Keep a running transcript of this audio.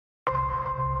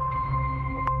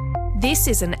This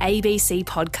is an ABC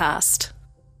podcast.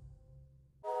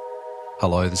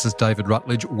 Hello, this is David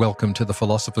Rutledge. Welcome to the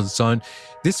Philosopher's Zone.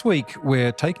 This week,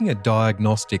 we're taking a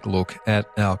diagnostic look at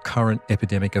our current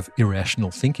epidemic of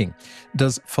irrational thinking.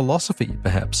 Does philosophy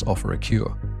perhaps offer a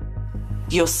cure?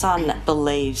 Your son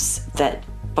believes that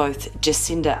both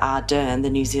Jacinda Ardern,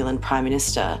 the New Zealand Prime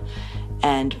Minister,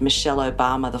 and Michelle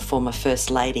Obama, the former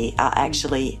First Lady, are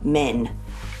actually men.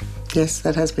 Yes,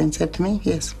 that has been said to me,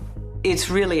 yes.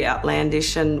 It's really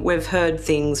outlandish, and we've heard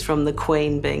things from the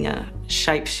Queen being a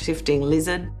shape-shifting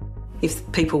lizard.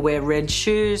 If people wear red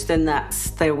shoes, then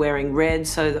they're wearing red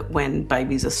so that when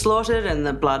babies are slaughtered and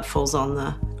the blood falls on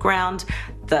the ground,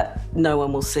 that no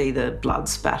one will see the blood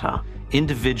spatter.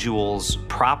 Individuals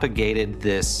propagated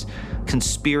this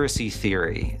conspiracy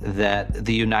theory that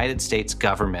the United States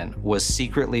government was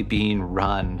secretly being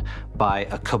run by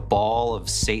a cabal of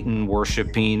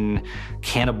Satan-worshipping,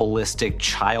 cannibalistic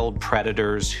child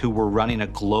predators who were running a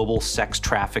global sex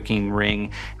trafficking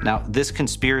ring. Now, this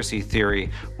conspiracy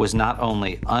theory was not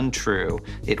only untrue,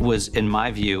 it was, in my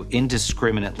view,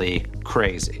 indiscriminately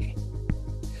crazy.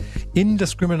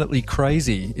 Indiscriminately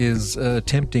crazy is a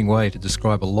tempting way to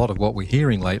describe a lot of what we're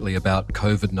hearing lately about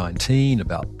COVID-19,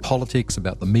 about politics,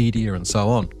 about the media and so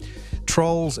on.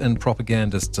 Trolls and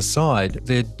propagandists aside,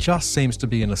 there just seems to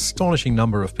be an astonishing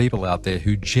number of people out there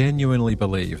who genuinely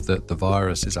believe that the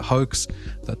virus is a hoax,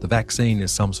 that the vaccine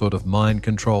is some sort of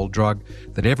mind-control drug,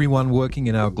 that everyone working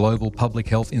in our global public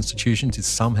health institutions is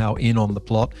somehow in on the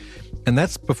plot. And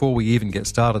that's before we even get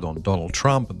started on Donald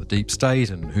Trump and the deep state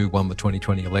and who won the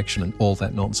 2020 election and all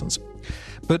that nonsense.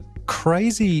 But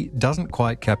crazy doesn't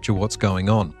quite capture what's going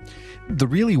on. The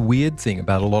really weird thing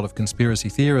about a lot of conspiracy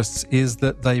theorists is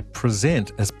that they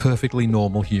present as perfectly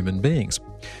normal human beings.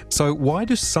 So why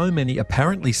do so many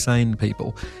apparently sane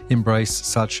people embrace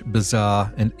such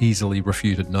bizarre and easily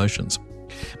refuted notions?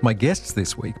 My guests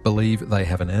this week believe they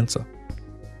have an answer.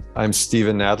 I'm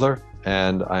Steven Nadler,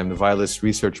 and I'm the Vilas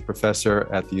Research Professor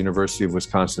at the University of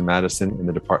Wisconsin-Madison in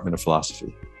the Department of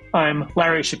Philosophy. I'm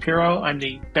Larry Shapiro. I'm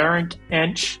the Bernd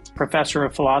Ensch Professor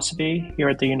of Philosophy here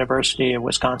at the University of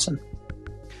Wisconsin.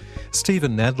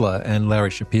 Steven Nadler and Larry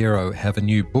Shapiro have a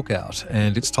new book out,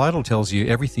 and its title tells you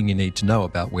everything you need to know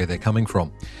about where they're coming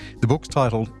from. The book's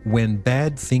titled When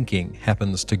Bad Thinking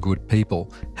Happens to Good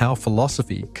People, How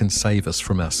Philosophy Can Save Us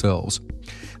From Ourselves.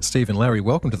 Steve and Larry,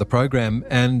 welcome to the program,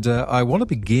 and I want to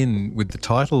begin with the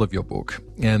title of your book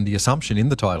and the assumption in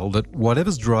the title that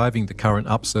whatever's driving the current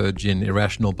upsurge in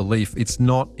irrational belief, it's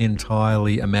not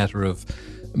entirely a matter of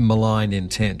malign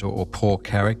intent or poor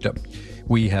character.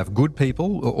 We have good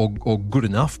people or good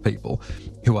enough people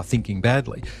who are thinking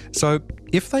badly. So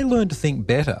if they learn to think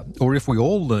better, or if we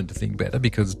all learn to think better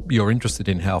because you're interested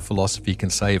in how philosophy can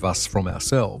save us from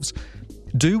ourselves,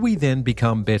 do we then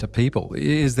become better people?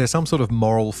 Is there some sort of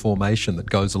moral formation that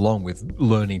goes along with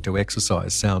learning to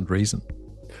exercise sound reason?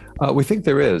 We think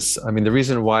there is. I mean, the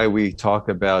reason why we talk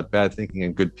about bad thinking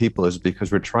and good people is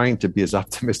because we're trying to be as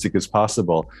optimistic as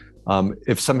possible.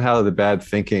 If somehow the bad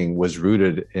thinking was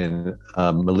rooted in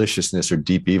maliciousness or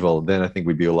deep evil, then I think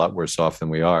we'd be a lot worse off than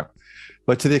we are.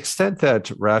 But to the extent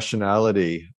that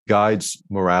rationality guides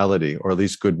morality, or at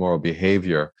least good moral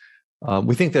behavior,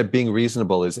 we think that being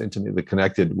reasonable is intimately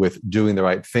connected with doing the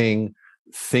right thing,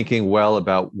 thinking well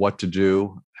about what to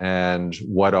do and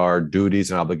what our duties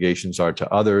and obligations are to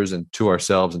others and to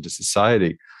ourselves and to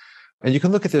society. And you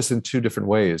can look at this in two different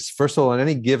ways. First of all, on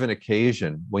any given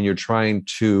occasion, when you're trying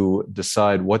to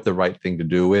decide what the right thing to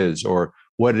do is, or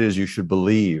what it is you should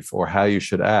believe, or how you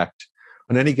should act,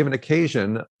 on any given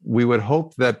occasion, we would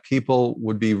hope that people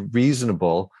would be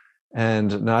reasonable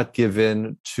and not give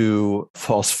in to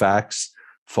false facts,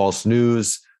 false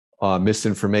news,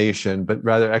 misinformation, but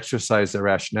rather exercise their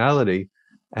rationality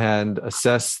and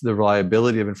assess the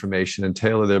reliability of information and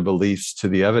tailor their beliefs to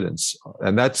the evidence.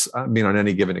 And that's, on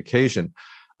any given occasion.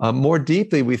 More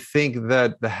deeply, we think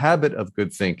that the habit of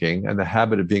good thinking and the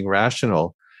habit of being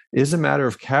rational is a matter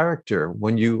of character.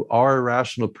 When you are a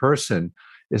rational person,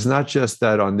 it's not just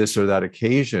that on this or that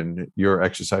occasion you're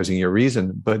exercising your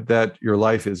reason, but that your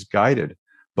life is guided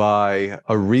by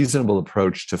a reasonable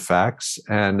approach to facts,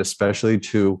 and especially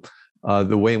to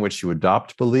the way in which you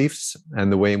adopt beliefs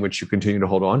and the way in which you continue to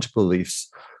hold on to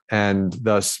beliefs, and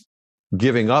thus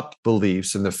giving up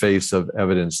beliefs in the face of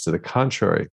evidence to the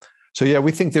contrary. So yeah,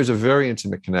 we think there's a very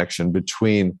intimate connection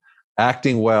between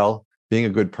acting well, being a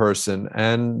good person,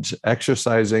 and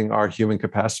exercising our human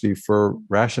capacity for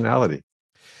rationality.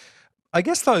 I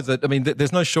guess, though, that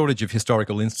there's no shortage of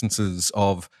historical instances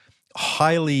of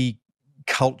highly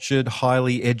cultured,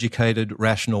 highly educated,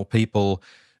 rational people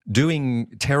doing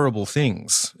terrible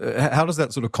things. How does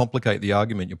that sort of complicate the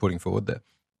argument you're putting forward there?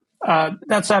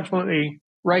 That's absolutely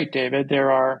right, David.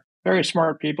 There are very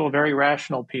smart people, very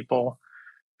rational people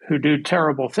who do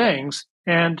terrible things.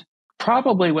 And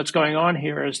probably what's going on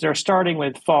here is they're starting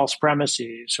with false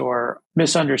premises or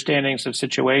misunderstandings of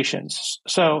situations.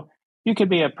 So you could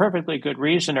be a perfectly good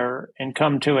reasoner and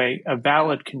come to a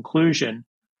valid conclusion.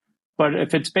 But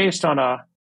if it's based on a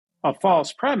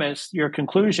false premise, your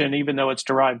conclusion, even though it's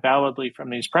derived validly from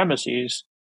these premises,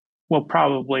 will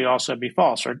probably also be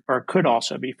false or could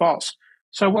also be false.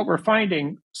 So what we're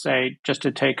finding, say, just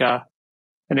to take an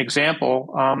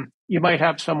example, you might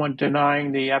have someone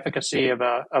denying the efficacy of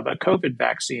a COVID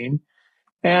vaccine,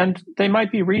 and they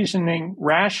might be reasoning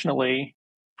rationally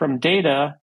from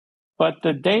data, but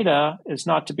the data is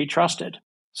not to be trusted.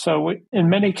 So in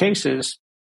many cases,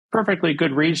 perfectly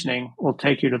good reasoning will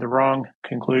take you to the wrong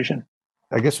conclusion.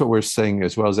 I guess what we're saying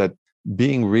as well is that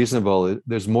being reasonable,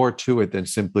 there's more to it than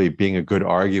simply being a good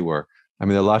arguer. I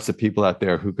mean, there are lots of people out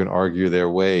there who can argue their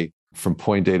way from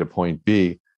point A to point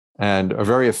B and are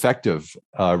very effective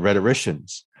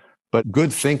rhetoricians. But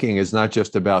good thinking is not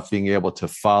just about being able to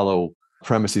follow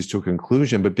premises to a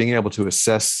conclusion, but being able to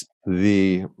assess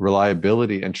the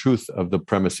reliability and truth of the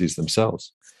premises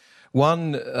themselves.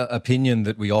 One opinion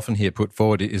that we often hear put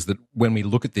forward is that when we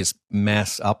look at this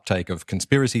mass uptake of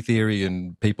conspiracy theory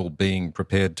and people being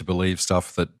prepared to believe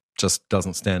stuff that just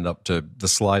doesn't stand up to the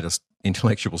slightest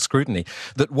intellectual scrutiny,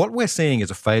 that what we're seeing is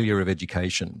a failure of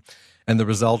education and the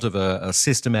result of a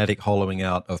systematic hollowing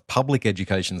out of public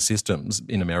education systems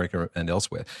in America and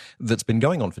elsewhere that's been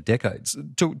going on for decades.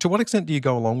 To what extent do you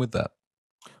go along with that?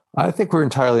 I think we're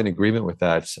entirely in agreement with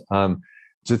that.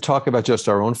 To talk about just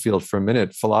our own field for a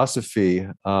minute, philosophy,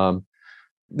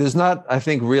 there's not, I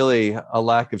think, really a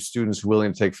lack of students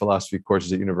willing to take philosophy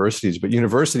courses at universities, but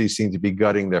universities seem to be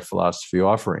gutting their philosophy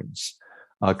offerings,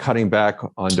 cutting back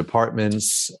on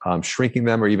departments, shrinking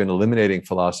them, or even eliminating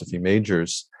philosophy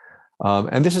majors.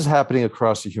 And this is happening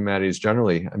across the humanities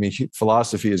generally. I mean,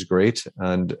 philosophy is great,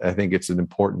 and I think it's an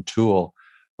important tool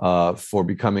for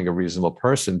becoming a reasonable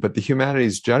person, but the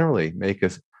humanities generally make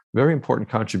a very important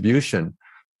contribution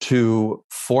to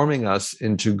forming us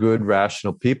into good,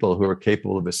 rational people who are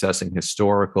capable of assessing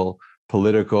historical,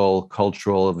 political,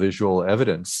 cultural, visual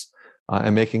evidence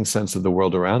and making sense of the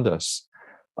world around us.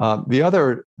 The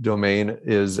other domain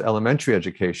is elementary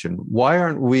education. Why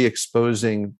aren't we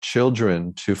exposing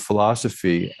children to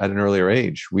philosophy at an earlier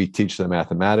age? We teach them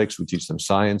mathematics, we teach them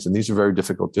science, and these are very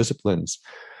difficult disciplines.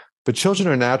 But children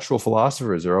are natural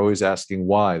philosophers. They're always asking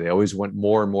why. They always want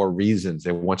more and more reasons.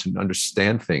 They want to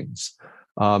understand things.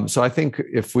 So I think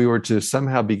if we were to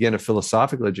somehow begin a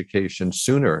philosophical education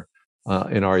sooner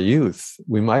in our youth,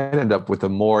 we might end up with a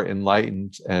more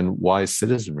enlightened and wise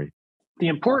citizenry. The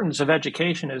importance of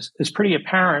education is pretty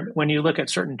apparent when you look at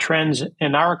certain trends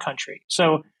in our country.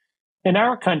 So in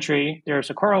our country, there's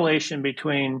a correlation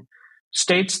between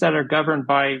states that are governed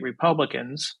by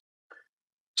Republicans,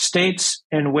 states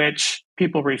in which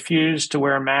people refuse to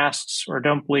wear masks or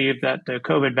don't believe that the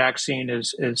COVID vaccine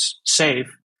is safe,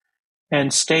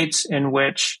 and states in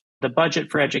which the budget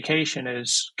for education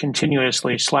is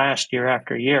continuously slashed year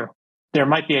after year. There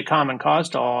might be a common cause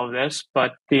to all of this,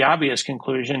 but the obvious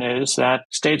conclusion is that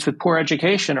states with poor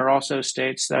education are also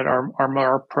states that are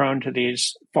more prone to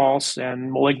these false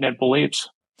and malignant beliefs.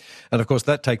 And of course,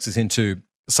 that takes us into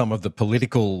some of the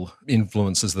political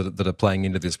influences that are playing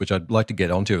into this, which I'd like to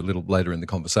get onto a little later in the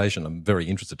conversation. I'm very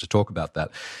interested to talk about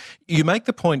that. You make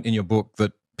the point in your book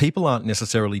that people aren't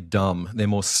necessarily dumb, they're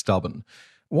more stubborn.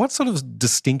 What sort of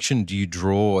distinction do you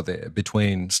draw there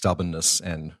between stubbornness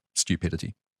and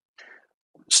stupidity?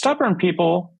 Stubborn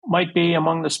people might be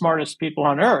among the smartest people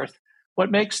on earth.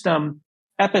 What makes them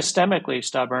epistemically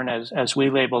stubborn, as we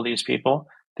label these people,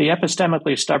 the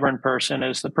epistemically stubborn person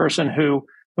is the person who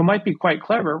might be quite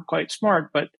clever, quite smart,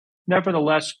 but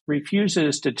nevertheless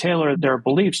refuses to tailor their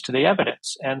beliefs to the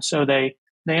evidence. And so they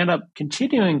end up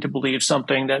continuing to believe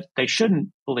something that they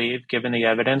shouldn't believe given the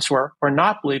evidence, or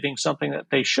not believing something that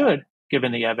they should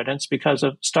given the evidence because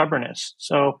of stubbornness.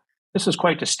 So this is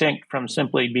quite distinct from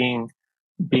simply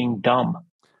being dumb.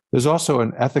 There's also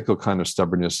an ethical kind of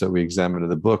stubbornness that we examine in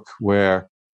the book where,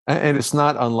 and it's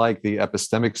not unlike the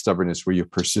epistemic stubbornness where you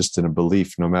persist in a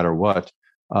belief no matter what.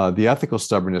 The ethical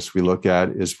stubbornness we look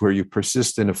at is where you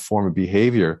persist in a form of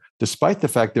behavior, despite the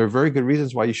fact there are very good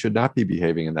reasons why you should not be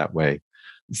behaving in that way.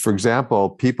 For example,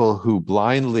 people who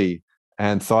blindly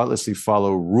and thoughtlessly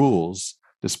follow rules,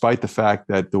 despite the fact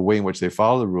that the way in which they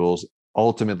follow the rules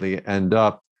ultimately end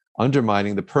up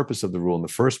undermining the purpose of the rule in the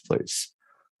first place.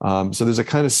 So there's a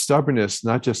kind of stubbornness,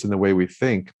 not just in the way we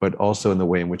think, but also in the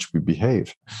way in which we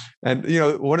behave. And,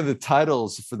 one of the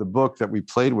titles for the book that we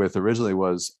played with originally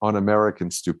was On American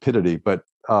Stupidity, but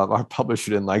our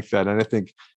publisher didn't like that. And I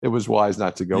think it was wise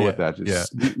not to go with that.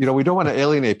 We don't want to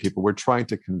alienate people. We're trying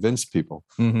to convince people.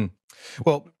 Mm-hmm.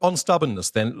 Well, on stubbornness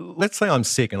then, let's say I'm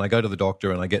sick and I go to the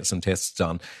doctor and I get some tests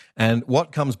done. And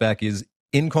what comes back is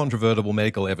incontrovertible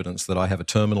medical evidence that I have a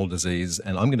terminal disease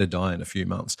and I'm going to die in a few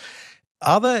months.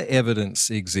 Other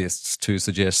evidence exists to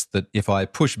suggest that if I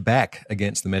push back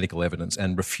against the medical evidence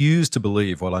and refuse to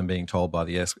believe what I'm being told by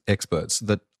the experts,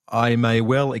 that I may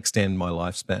well extend my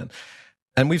lifespan.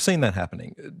 And we've seen that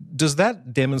happening. Does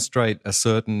that demonstrate a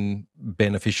certain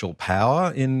beneficial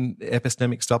power in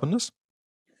epistemic stubbornness?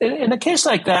 In a case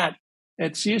like that,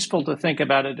 it's useful to think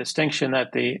about a distinction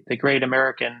that the great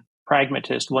American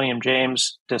pragmatist William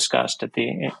James discussed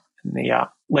in the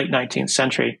late 19th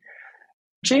century.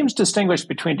 James distinguished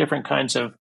between different kinds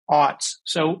of oughts.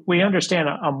 So we understand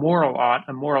a moral ought.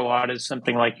 A moral ought is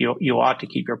something like you ought to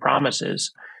keep your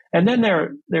promises. And then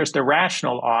there's the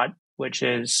rational ought, which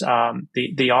is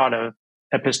the ought of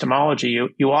epistemology.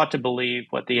 You ought to believe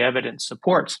what the evidence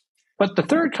supports. But the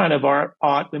third kind of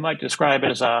ought, we might describe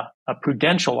it as a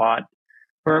prudential ought,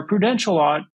 where a prudential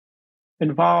ought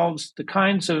involves the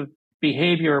kinds of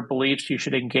behavior or beliefs you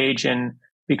should engage in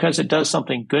because it does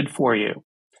something good for you.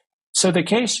 So the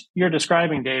case you're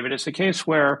describing, David, is a case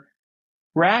where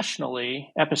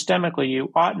rationally, epistemically,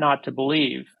 you ought not to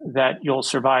believe that you'll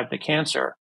survive the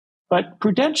cancer. But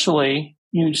prudentially,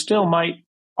 you still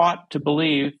ought to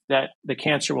believe that the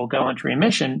cancer will go into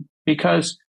remission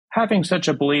because having such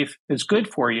a belief is good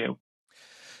for you.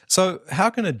 So how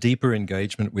can a deeper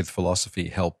engagement with philosophy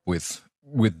help with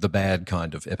the bad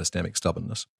kind of epistemic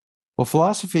stubbornness? Well,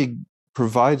 philosophy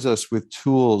provides us with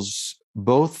tools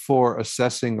both for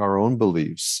assessing our own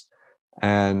beliefs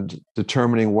and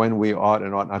determining when we ought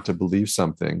and ought not to believe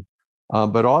something,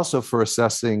 but also for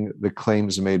assessing the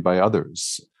claims made by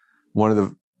others. One of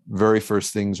the very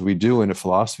first things we do in a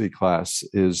philosophy class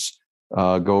is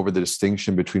go over the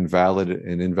distinction between valid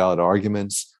and invalid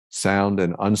arguments, sound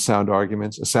and unsound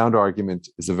arguments. A sound argument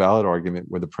is a valid argument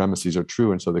where the premises are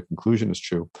true and so the conclusion is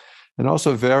true, and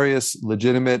also various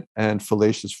legitimate and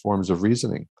fallacious forms of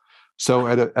reasoning. So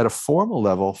at a formal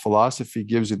level, philosophy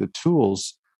gives you the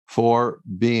tools for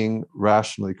being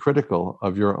rationally critical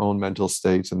of your own mental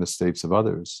states and the states of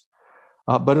others.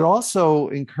 But it also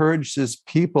encourages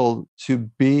people to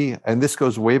be, and this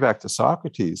goes way back to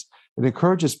Socrates, it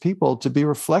encourages people to be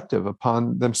reflective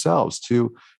upon themselves,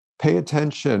 to pay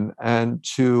attention and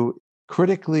to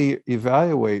critically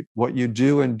evaluate what you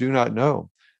do and do not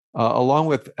know. Along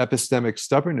with epistemic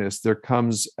stubbornness, there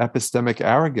comes epistemic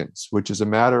arrogance, which is a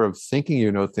matter of thinking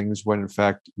you know things when in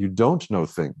fact you don't know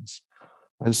things.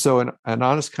 And so an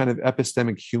honest kind of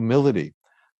epistemic humility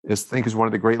is one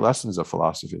of the great lessons of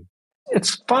philosophy.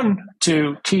 It's fun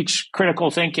to teach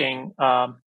critical thinking,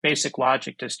 basic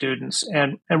logic to students.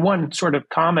 And one sort of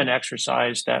common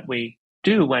exercise that we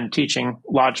do when teaching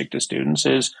logic to students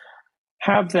is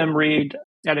have them read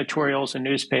editorials in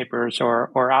newspapers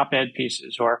or op-ed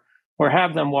pieces, or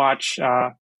have them watch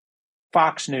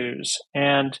Fox News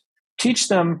and teach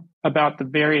them about the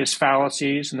various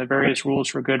fallacies and the various rules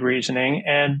for good reasoning,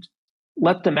 and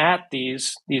let them at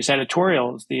these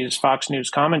editorials, these Fox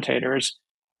News commentators.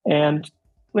 And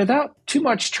without too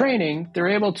much training, they're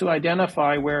able to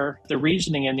identify where the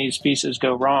reasoning in these pieces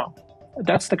go wrong.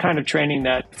 That's the kind of training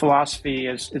that philosophy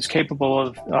is capable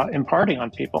of imparting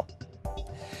on people.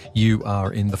 You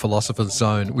are in the Philosopher's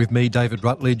Zone with me, David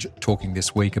Rutledge, talking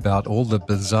this week about all the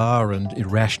bizarre and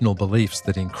irrational beliefs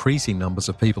that increasing numbers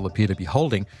of people appear to be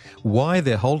holding, why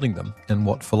they're holding them, and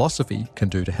what philosophy can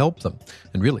do to help them,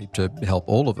 and really to help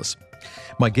all of us.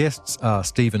 My guests are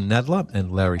Stephen Nadler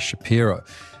and Larry Shapiro,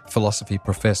 philosophy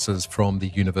professors from the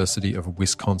University of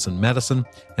Wisconsin-Madison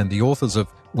and the authors of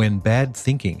When Bad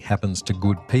Thinking Happens to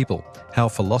Good People, How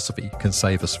Philosophy Can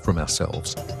Save Us from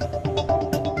Ourselves.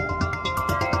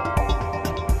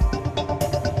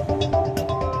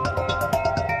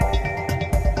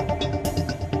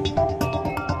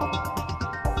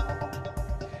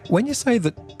 When you say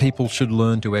that people should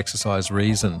learn to exercise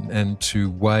reason and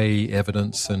to weigh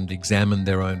evidence and examine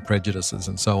their own prejudices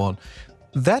and so on,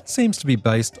 that seems to be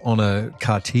based on a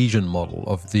Cartesian model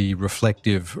of the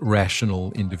reflective,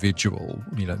 rational individual,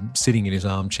 sitting in his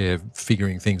armchair,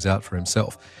 figuring things out for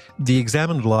himself. The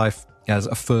examined life as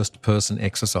a first-person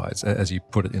exercise, as you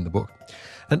put it in the book.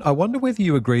 And I wonder whether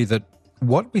you agree that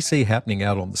what we see happening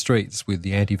out on the streets with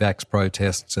the anti-vax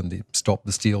protests and the Stop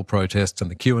the Steal protests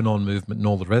and the QAnon movement and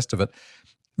all the rest of it,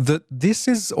 that this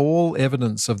is all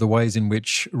evidence of the ways in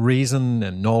which reason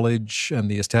and knowledge and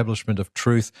the establishment of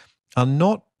truth are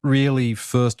not really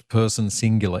first-person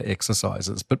singular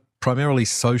exercises, but primarily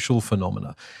social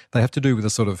phenomena. They have to do with a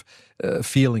sort of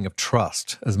feeling of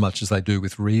trust as much as they do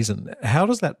with reason. How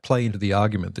does that play into the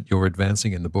argument that you're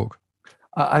advancing in the book?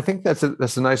 I think that's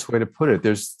a nice way to put it.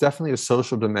 There's definitely a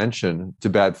social dimension to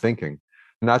bad thinking,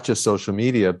 not just social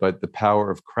media, but the power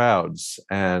of crowds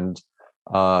and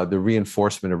the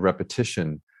reinforcement of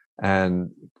repetition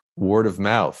and word of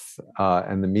mouth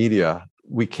and the media.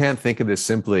 We can't think of this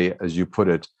simply, as you put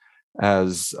it,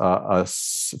 as a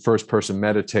first-person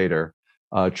meditator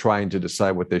trying to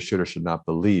decide what they should or should not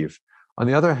believe. On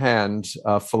the other hand,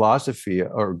 philosophy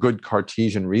or good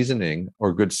Cartesian reasoning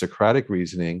or good Socratic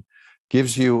reasoning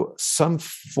gives you some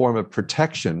form of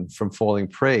protection from falling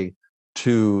prey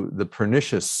to the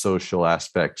pernicious social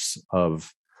aspects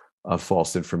of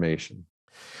false information.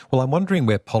 Well, I'm wondering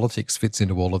where politics fits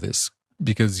into all of this,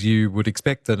 because you would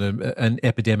expect that an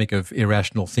epidemic of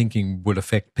irrational thinking would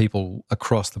affect people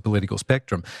across the political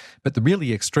spectrum. But the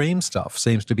really extreme stuff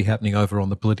seems to be happening over on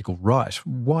the political right.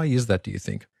 Why is that, do you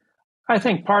think? I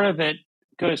think part of it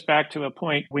goes back to a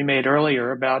point we made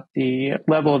earlier about the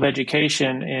level of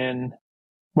education in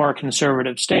more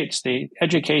conservative states. The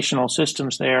educational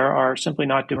systems there are simply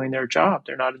not doing their job.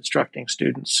 They're not instructing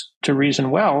students to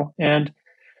reason well. And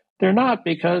they're not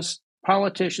because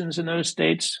politicians in those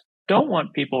states don't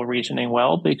want people reasoning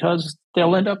well, because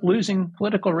they'll end up losing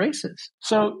political races.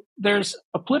 So there's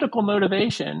a political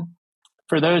motivation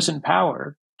for those in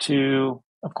power to,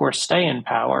 of course, stay in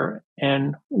power.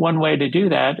 And one way to do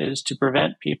that is to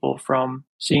prevent people from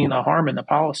seeing the harm in the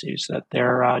policies that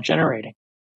they're generating.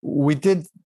 We did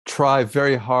try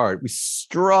very hard. We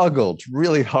struggled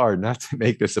really hard not to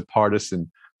make this a partisan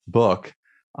book.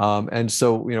 And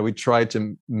so, we tried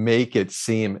to make it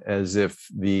seem as if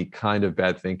the kind of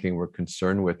bad thinking we're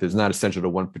concerned with is not essential to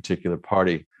one particular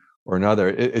party or another.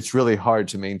 It's really hard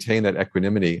to maintain that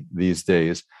equanimity these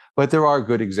days. But there are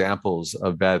good examples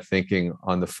of bad thinking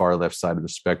on the far left side of the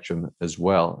spectrum as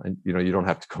well. And, you don't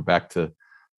have to go back to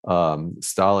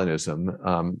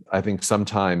Stalinism. I think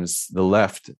sometimes the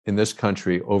left in this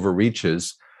country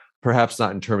overreaches, perhaps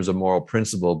not in terms of moral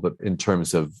principle, but in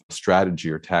terms of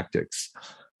strategy or tactics.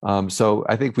 So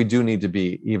I think we do need to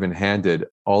be even-handed.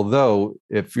 Although,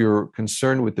 if you're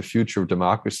concerned with the future of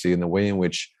democracy and the way in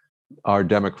which our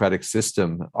democratic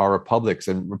system, our republics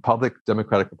and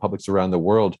democratic republics around the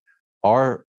world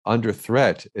are under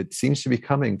threat, it seems to be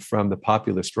coming from the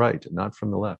populist right, not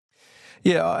from the left.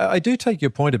 Yeah, I do take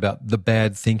your point about the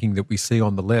bad thinking that we see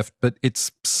on the left, but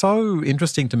it's so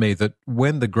interesting to me that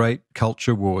when the great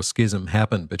culture war schism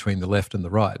happened between the left and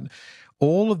the right,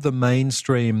 all of the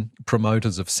mainstream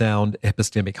promoters of sound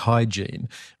epistemic hygiene,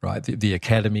 right, the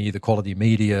academy, the quality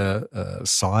media,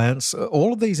 science,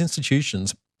 all of these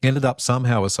institutions ended up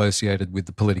somehow associated with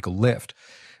the political left,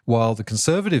 while the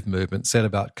conservative movement set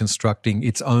about constructing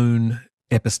its own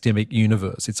epistemic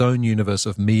universe, its own universe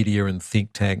of media and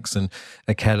think tanks and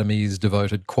academies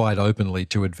devoted quite openly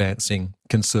to advancing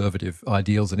conservative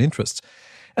ideals and interests.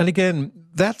 And again,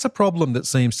 that's a problem that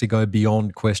seems to go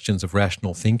beyond questions of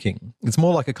rational thinking. It's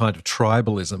more like a kind of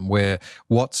tribalism where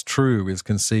what's true is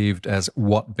conceived as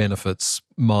what benefits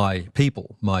my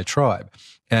people, my tribe.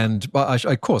 And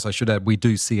of course, I should add, we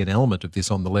do see an element of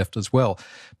this on the left as well.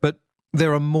 But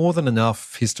there are more than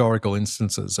enough historical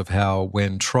instances of how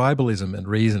when tribalism and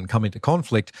reason come into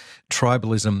conflict,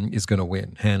 tribalism is going to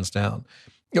win, hands down.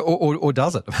 Or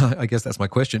does it? I guess that's my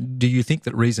question. Do you think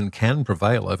that reason can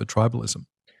prevail over tribalism?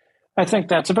 I think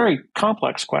that's a very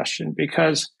complex question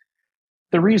because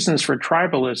the reasons for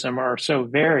tribalism are so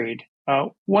varied.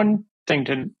 One thing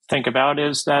to think about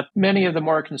is that many of the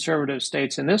more conservative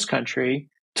states in this country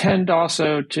tend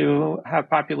also to have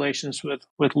populations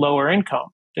with lower income.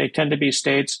 They tend to be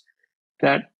states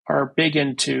that are big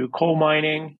into coal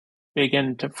mining, big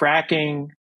into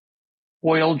fracking,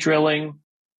 oil drilling,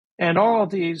 and all of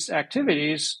these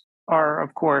activities are,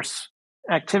 of course,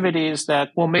 activities that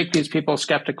will make these people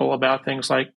skeptical about things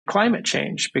like climate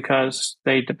change because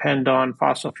they depend on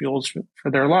fossil fuels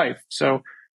for their life. So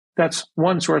that's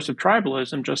one source of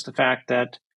tribalism, just the fact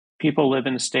that people live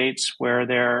in states where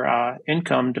their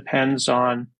income depends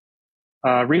on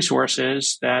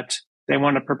resources that they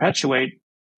want to perpetuate,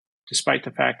 despite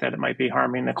the fact that it might be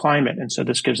harming the climate. And so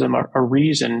this gives them a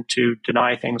reason to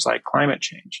deny things like climate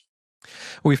change.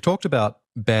 We've talked about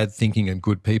bad thinking and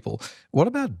good people. What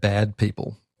about bad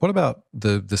people? What about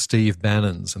the Steve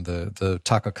Bannons and the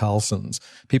Tucker Carlsons,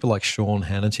 people like Sean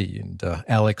Hannity and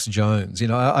Alex Jones? You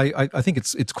know, I think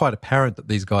it's quite apparent that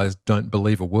these guys don't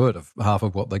believe a word of half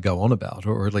of what they go on about,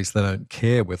 or at least they don't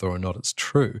care whether or not it's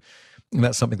true. And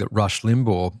that's something that Rush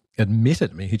Limbaugh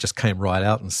admitted. I mean, he just came right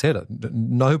out and said it.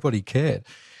 Nobody cared.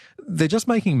 They're just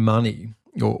making money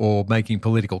or making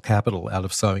political capital out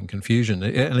of sowing confusion.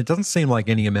 And it doesn't seem like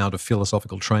any amount of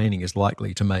philosophical training is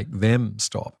likely to make them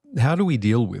stop. How do we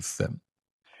deal with them?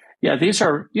 Yeah, these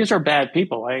are bad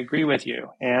people. I agree with you.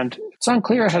 And it's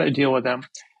unclear how to deal with them.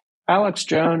 Alex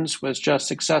Jones was just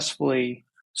successfully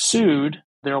sued.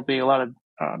 There'll be a lot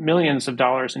of millions of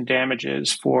dollars in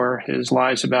damages for his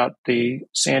lies about the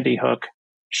Sandy Hook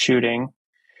shooting.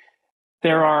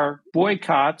 There are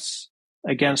boycotts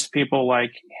against people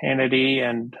like Hannity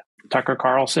and Tucker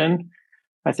Carlson.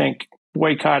 I think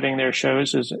boycotting their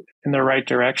shows is in the right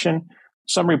direction.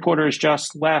 Some reporters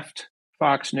just left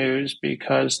Fox News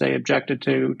because they objected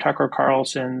to Tucker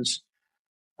Carlson's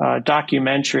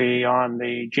documentary on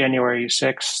the January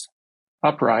 6th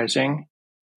uprising.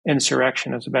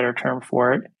 Insurrection is a better term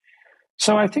for it.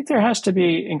 So I think there has to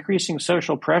be increasing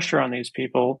social pressure on these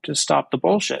people to stop the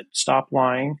bullshit, stop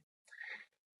lying.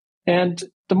 And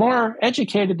the more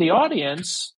educated the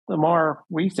audience, the more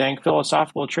we think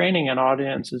philosophical training an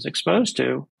audience is exposed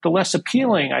to, the less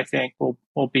appealing, I think, will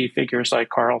be figures like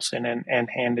Carlson and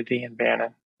Hannity and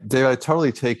Bannon. Dave, I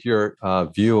totally take your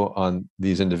view on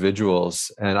these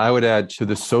individuals. And I would add to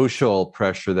the social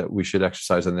pressure that we should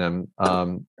exercise on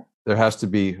them, there has to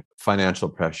be financial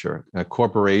pressure.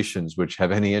 Corporations, which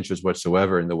have any interest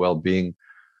whatsoever in the well-being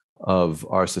of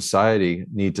our society,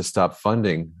 need to stop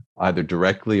funding, either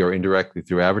directly or indirectly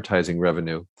through advertising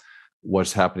revenue,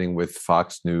 what's happening with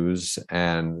Fox News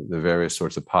and the various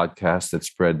sorts of podcasts that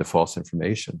spread the false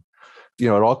information. You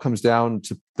know, it all comes down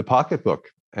to the pocketbook.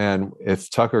 And if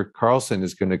Tucker Carlson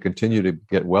is going to continue to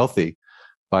get wealthy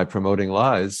by promoting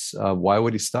lies, why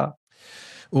would he stop?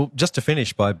 Well, just to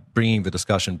finish by bringing the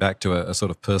discussion back to a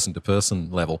sort of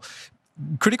person-to-person level,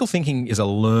 critical thinking is a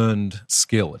learned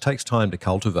skill. It takes time to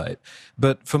cultivate.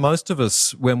 But for most of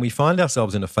us, when we find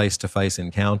ourselves in a face-to-face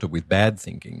encounter with bad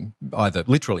thinking, either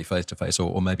literally face-to-face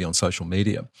or maybe on social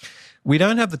media, we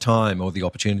don't have the time or the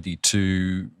opportunity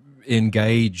to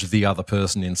engage the other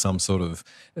person in some sort of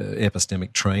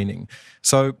epistemic training.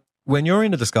 So when you're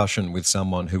in a discussion with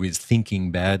someone who is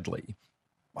thinking badly,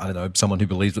 I don't know, someone who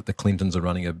believes that the Clintons are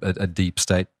running a deep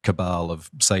state cabal of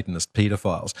Satanist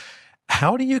pedophiles,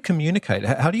 how do you communicate?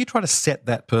 How do you try to set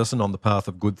that person on the path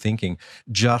of good thinking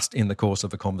just in the course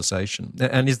of a conversation?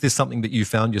 And is this something that you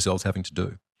found yourselves having to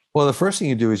do? Well, the first thing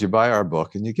you do is you buy our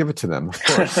book and you give it to them, of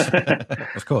course.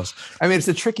 Of course. I mean, it's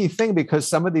a tricky thing because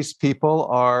some of these people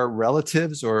are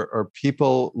relatives or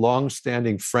people,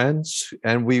 long-standing friends,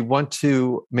 and we want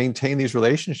to maintain these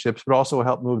relationships, but also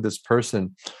help move this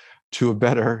person to a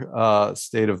better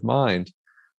state of mind.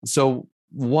 So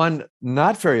one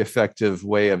not very effective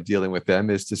way of dealing with them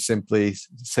is to simply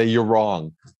say you're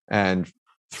wrong and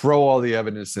throw all the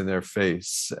evidence in their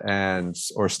face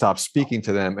or stop speaking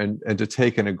to them and to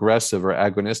take an aggressive or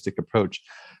agonistic approach.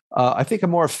 I think a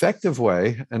more effective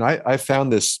way, and I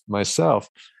found this myself,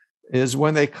 is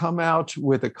when they come out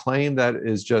with a claim that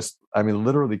is just, I mean,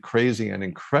 literally crazy and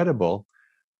incredible,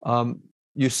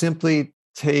 you simply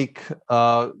take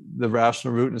the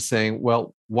rational route and saying,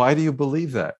 well, why do you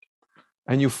believe that?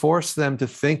 And you force them to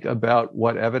think about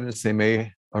what evidence they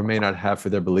may or may not have for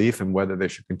their belief and whether they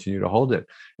should continue to hold it.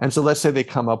 And so let's say they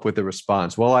come up with a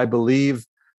response. Well, I believe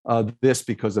this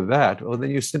because of that. Well,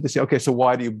 then you simply say, okay, so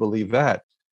why do you believe that?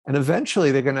 And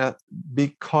eventually they're going to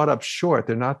be caught up short.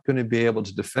 They're not going to be able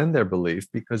to defend their belief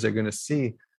because they're going to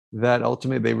see that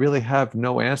ultimately they really have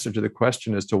no answer to the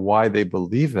question as to why they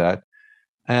believe that.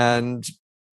 And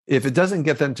if it doesn't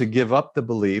get them to give up the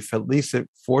belief, at least it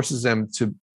forces them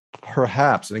to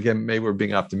perhaps, and again, maybe we're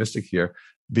being optimistic here,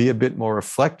 be a bit more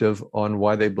reflective on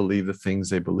why they believe the things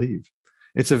they believe.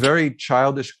 It's a very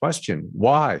childish question.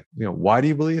 Why? Why do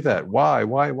you believe that? Why?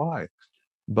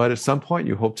 But at some point,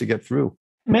 you hope to get through.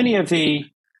 Many of the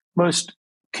most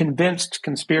convinced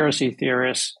conspiracy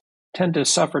theorists tend to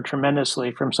suffer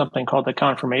tremendously from something called the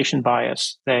confirmation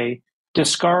bias. They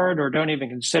discard or don't even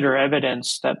consider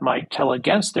evidence that might tell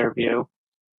against their view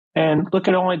and look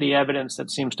at only the evidence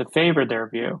that seems to favor their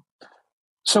view.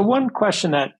 So one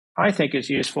question that I think is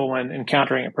useful when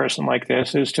encountering a person like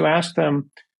this is to ask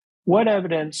them what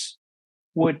evidence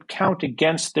would count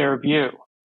against their view.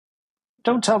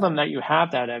 Don't tell them that you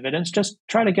have that evidence. Just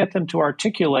try to get them to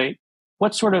articulate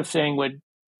what sort of thing would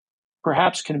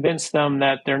perhaps convince them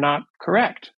that they're not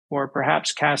correct or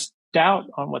perhaps cast doubt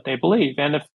on what they believe.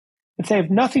 And if If they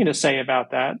have nothing to say about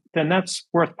that, then that's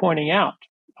worth pointing out,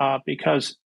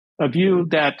 because a view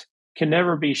that can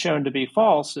never be shown to be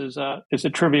false is a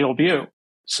trivial view.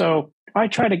 So I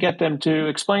try to get them to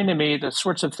explain to me the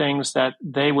sorts of things that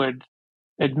they would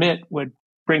admit would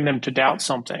bring them to doubt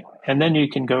something, and then you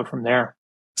can go from there.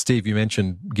 Steve, you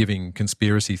mentioned giving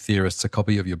conspiracy theorists a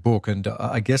copy of your book, and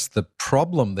I guess the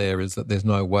problem there is that there's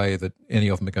no way that any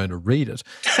of them are going to read it.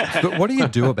 But what do you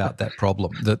do about that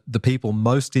problem, that the people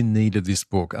most in need of this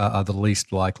book are the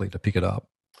least likely to pick it up?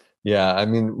 Yeah, I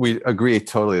mean, we agree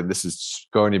totally. This is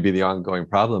going to be the ongoing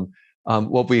problem.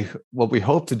 What we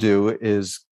hope to do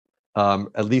is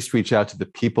at least reach out to the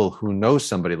people who know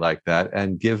somebody like that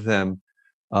and give them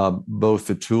both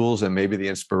the tools and maybe the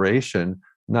inspiration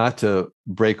not to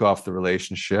break off the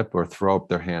relationship or throw up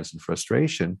their hands in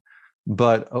frustration,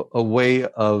 but a way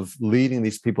of leading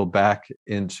these people back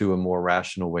into a more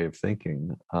rational way of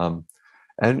thinking.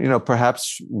 And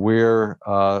perhaps we're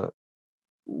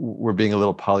being a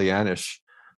little Pollyannish,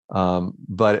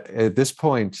 but at this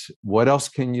point, what else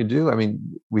can you do? I mean,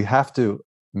 we have to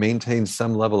maintain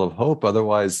some level of hope.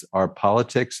 Otherwise, our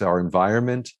politics, our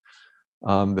environment,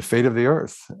 the fate of the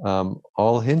earth,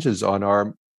 all hinges on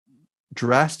our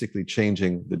drastically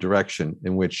changing the direction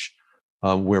in which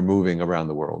we're moving around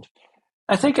the world.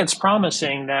 I think it's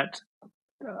promising that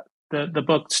the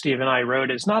book Steve and I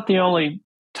wrote is not the only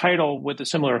title with a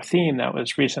similar theme that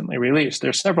was recently released.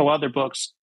 There's several other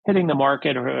books hitting the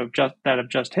market or that have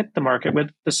just hit the market with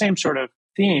the same sort of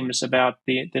themes about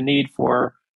the need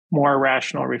for more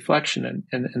rational reflection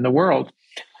in the world.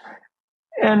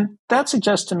 And that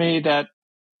suggests to me that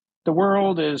the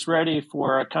world is ready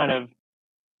for a kind of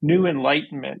new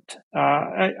enlightenment.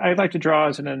 I'd like to draw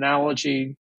as an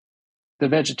analogy the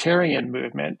vegetarian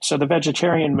movement. So the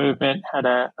vegetarian movement had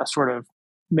a sort of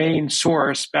main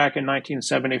source back in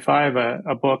 1975,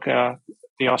 a book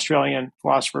the Australian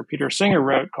philosopher Peter Singer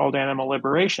wrote called Animal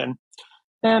Liberation.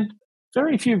 And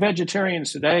very few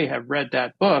vegetarians today have read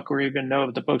that book or even know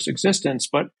of the book's existence.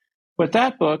 But with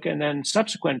that book and then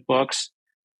subsequent books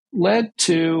led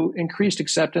to increased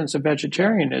acceptance of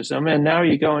vegetarianism. And now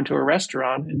you go into a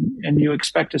restaurant and you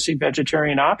expect to see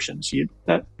vegetarian options.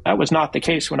 That was not the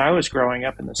case when I was growing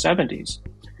up in the 70s.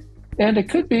 And it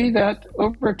could be that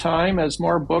over time, as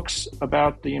more books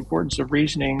about the importance of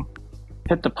reasoning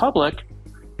hit the public,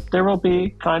 there will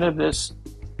be kind of this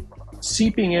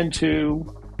seeping into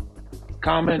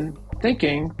common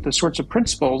thinking, the sorts of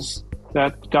principles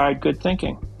that guide good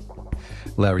thinking.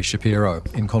 Larry Shapiro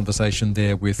in conversation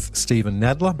there with Stephen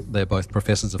Nadler. They're both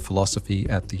professors of philosophy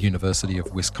at the University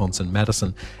of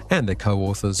Wisconsin-Madison, and they're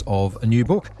co-authors of a new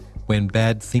book, When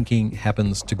Bad Thinking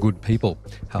Happens to Good People,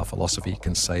 How Philosophy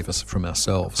Can Save Us From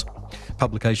Ourselves.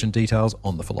 Publication details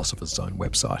on the Philosopher's Zone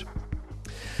website.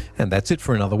 And that's it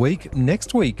for another week.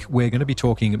 Next week, we're going to be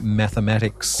talking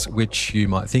mathematics, which you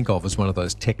might think of as one of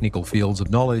those technical fields of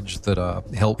knowledge that are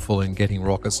helpful in getting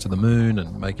rockets to the moon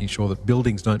and making sure that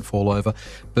buildings don't fall over,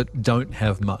 but don't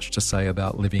have much to say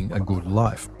about living a good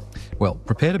life. Well,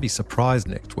 prepare to be surprised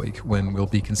next week when we'll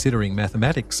be considering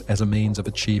mathematics as a means of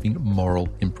achieving moral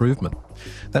improvement.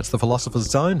 That's the Philosopher's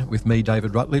Zone with me,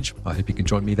 David Rutledge. I hope you can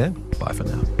join me then. Bye for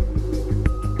now.